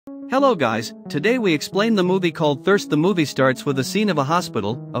Hello guys, today we explain the movie called Thirst. The movie starts with a scene of a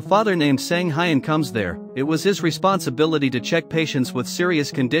hospital. A father named Sang-hyun comes there. It was his responsibility to check patients with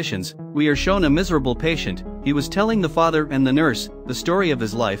serious conditions. We are shown a miserable patient. He was telling the father and the nurse the story of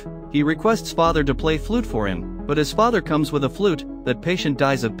his life. He requests father to play flute for him, but his father comes with a flute. That patient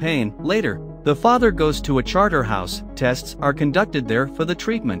dies of pain. Later, the father goes to a charter house. Tests are conducted there for the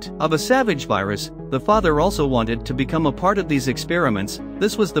treatment of a savage virus. The father also wanted to become a part of these experiments.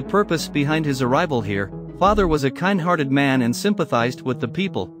 This was the purpose behind his arrival here. Father was a kind-hearted man and sympathized with the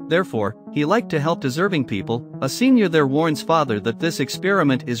people. Therefore, he liked to help deserving people. A senior there warns father that this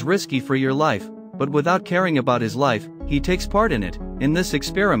experiment is risky for your life, but without caring about his life, he takes part in it. In this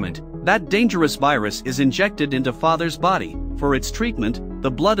experiment, that dangerous virus is injected into father's body. For its treatment,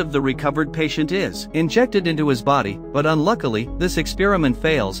 the blood of the recovered patient is injected into his body, but unluckily, this experiment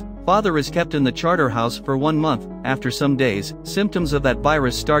fails. Father is kept in the charter house for 1 month. After some days, symptoms of that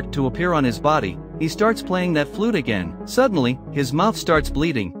virus start to appear on his body. He starts playing that flute again. Suddenly, his mouth starts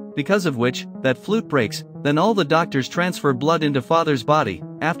bleeding, because of which, that flute breaks. Then all the doctors transfer blood into father's body.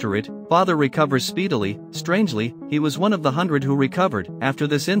 After it, father recovers speedily. Strangely, he was one of the 100 who recovered. After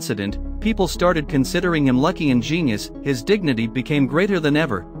this incident, people started considering him lucky and genius. His dignity became greater than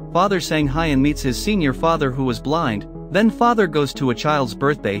ever. Father Sang-hyun meets his senior father who was blind. Then father goes to a child's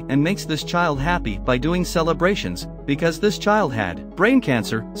birthday and makes this child happy by doing celebrations. Because this child had brain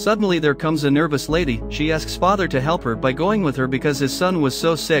cancer, suddenly there comes a nervous lady. She asks father to help her by going with her because his son was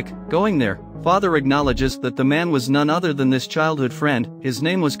so sick. Going there, father acknowledges that the man was none other than this childhood friend. His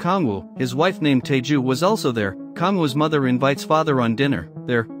name was Kangwoo. His wife named Taeju was also there. Kangwoo's mother invites father on dinner.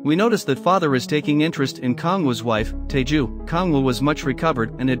 There, we notice that father is taking interest in Kangwoo's wife, Taeju. Kangwoo was much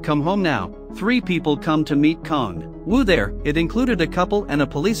recovered and had come home now. 3 people come to meet Kang-woo there. It included a couple and a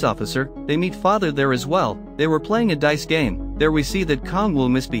police officer. They meet father there as well. They were playing a dice game. There we see that Kang-woo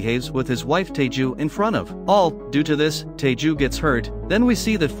misbehaves with his wife Taeju in front of all. Due to this, Taeju gets hurt. Then we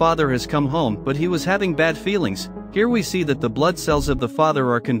see that father has come home, but he was having bad feelings. Here we see that the blood cells of the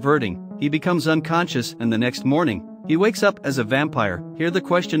father are converting. He becomes unconscious, and the next morning, he wakes up as a vampire. Here the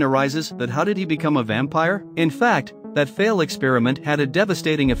question arises that how did he become a vampire? In fact, that failed experiment had a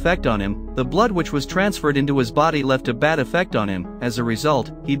devastating effect on him. The blood which was transferred into his body left a bad effect on him. As a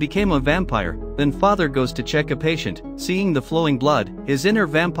result, he became a vampire. Then father goes to check a patient. Seeing the flowing blood, his inner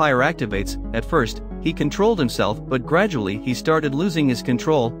vampire activates. At first, he controlled himself, but gradually he started losing his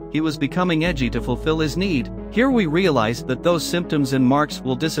control. He was becoming edgy to fulfill his need. Here we realize that those symptoms and marks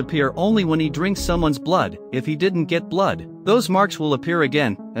will disappear only when he drinks someone's blood. If he didn't get blood, those marks will appear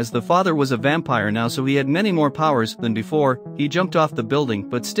again. As the father was a vampire now, so he had many more powers than before. He jumped off the building,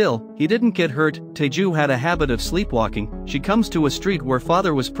 but still, he didn't get hurt. Taeju had a habit of sleepwalking. She comes to a street where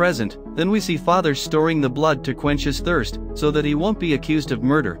father was present. Then we see father storing the blood to quench his thirst, so that he won't be accused of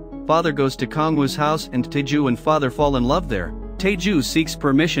murder. Father goes to Kangwoo's house and Taeju and father fall in love there. Taeju seeks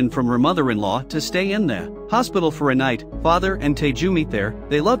permission from her mother-in-law to stay in the hospital for a night. Father and Taeju meet there.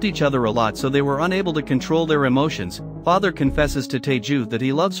 They loved each other a lot, so they were unable to control their emotions. Father confesses to Taeju that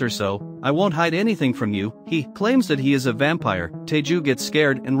he loves her, so I won't hide anything from you. He claims that he is a vampire. Taeju gets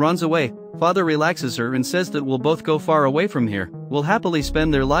scared and runs away. Father relaxes her and says that we'll both go far away from here. We'll happily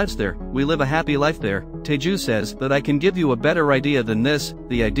spend their lives there. We live a happy life there. Taeju says that I can give you a better idea than this.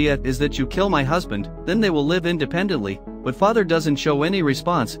 The idea is that you kill my husband, then they will live independently. But father doesn't show any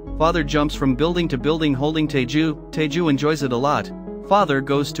response. Father jumps from building to building holding Taeju. Taeju enjoys it a lot. Father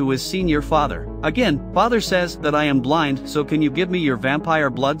goes to his senior father. Again, father says that I am blind, so can you give me your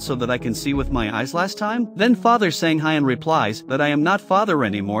vampire blood so that I can see with my eyes last time? Then father Sang-hyun replies that I am not father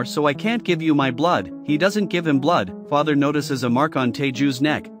anymore, so I can't give you my blood. He doesn't give him blood. Father notices a mark on Taeju's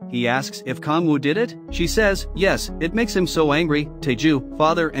neck. He asks if Kangwoo did it. She says, yes. It makes him so angry. Taeju,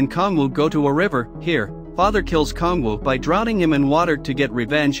 father and Kangwoo go to a river. Here, father kills Kangwoo by drowning him in water to get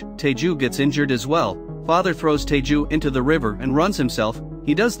revenge. Taeju gets injured as well. Father throws Taeju into the river and runs himself.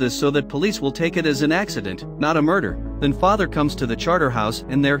 He does this so that police will take it as an accident, not a murder. Then father comes to the charter house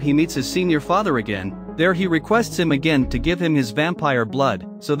and there he meets his senior father again. There he requests him again to give him his vampire blood,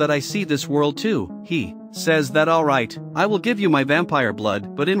 so that I see this world too. He says that alright, I will give you my vampire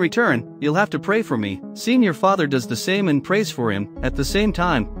blood, but in return, you'll have to pray for me. Senior father does the same and prays for him. At the same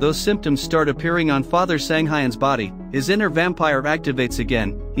time, those symptoms start appearing on father Sang-hyun's body. His inner vampire activates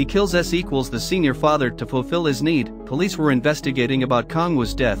again. He kills the senior father to fulfill his need. Police were investigating about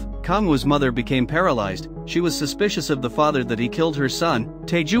Kangwoo's death. Kangwoo's mother became paralyzed. She was suspicious of the father that he killed her son.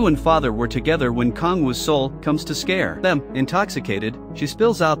 Taeju and father were together when Kangwoo's soul comes to scare them. Intoxicated, she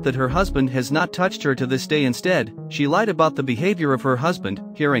spills out that her husband has not touched her to this day. Instead, she lied about the behavior of her husband.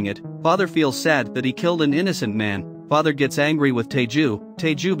 Hearing it, father feels sad that he killed an innocent man. Father gets angry with Taeju.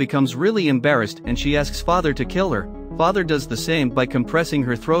 Taeju becomes really embarrassed and she asks father to kill her. Father does the same by compressing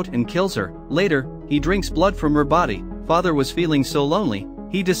her throat and kills her. Later, he drinks blood from her body. Father was feeling so lonely,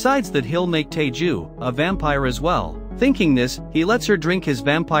 he decides that he'll make Taeju a vampire as well. Thinking this, he lets her drink his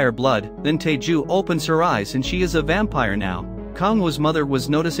vampire blood, then Taeju opens her eyes and she is a vampire now. Kangwoo's mother was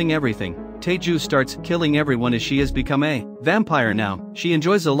noticing everything. Taeju starts killing everyone as she has become a vampire now. She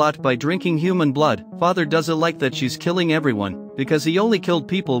enjoys a lot by drinking human blood. Father doesn't like that she's killing everyone, because he only killed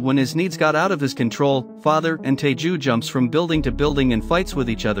people when his needs got out of his control. Father and Taeju jumps from building to building and fights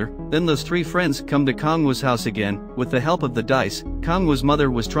with each other. Then those three friends come to Kangwoo's house again. With the help of the dice, Kangwoo's mother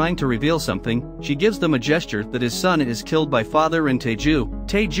was trying to reveal something. She gives them a gesture that his son is killed by Father and Taeju.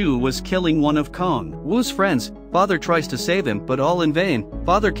 Taeju was killing one of Kangwoo's friends. Father tries to save him but all in vain.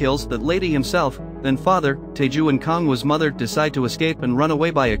 Father kills that lady himself. Then Father, Taeju and Kangwoo's mother decide to escape and run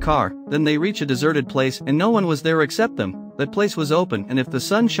away by a car. Then they reach a deserted place and no one was there except them. That place was open and if the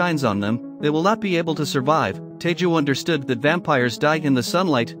sun shines on them, they will not be able to survive. Taeju understood that vampires die in the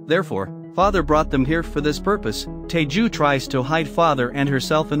sunlight, therefore, Father brought them here for this purpose. Taeju tries to hide Father and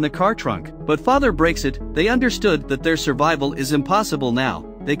herself in the car trunk, but Father breaks it. They understood that their survival is impossible now.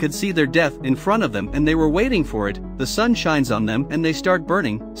 They could see their death in front of them and they were waiting for it. The sun shines on them and they start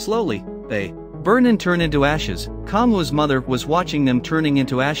burning. Slowly, they burn and turn into ashes. Kangwoo's mother was watching them turning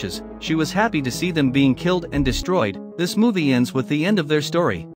into ashes. She was happy to see them being killed and destroyed. This movie ends with the end of their story.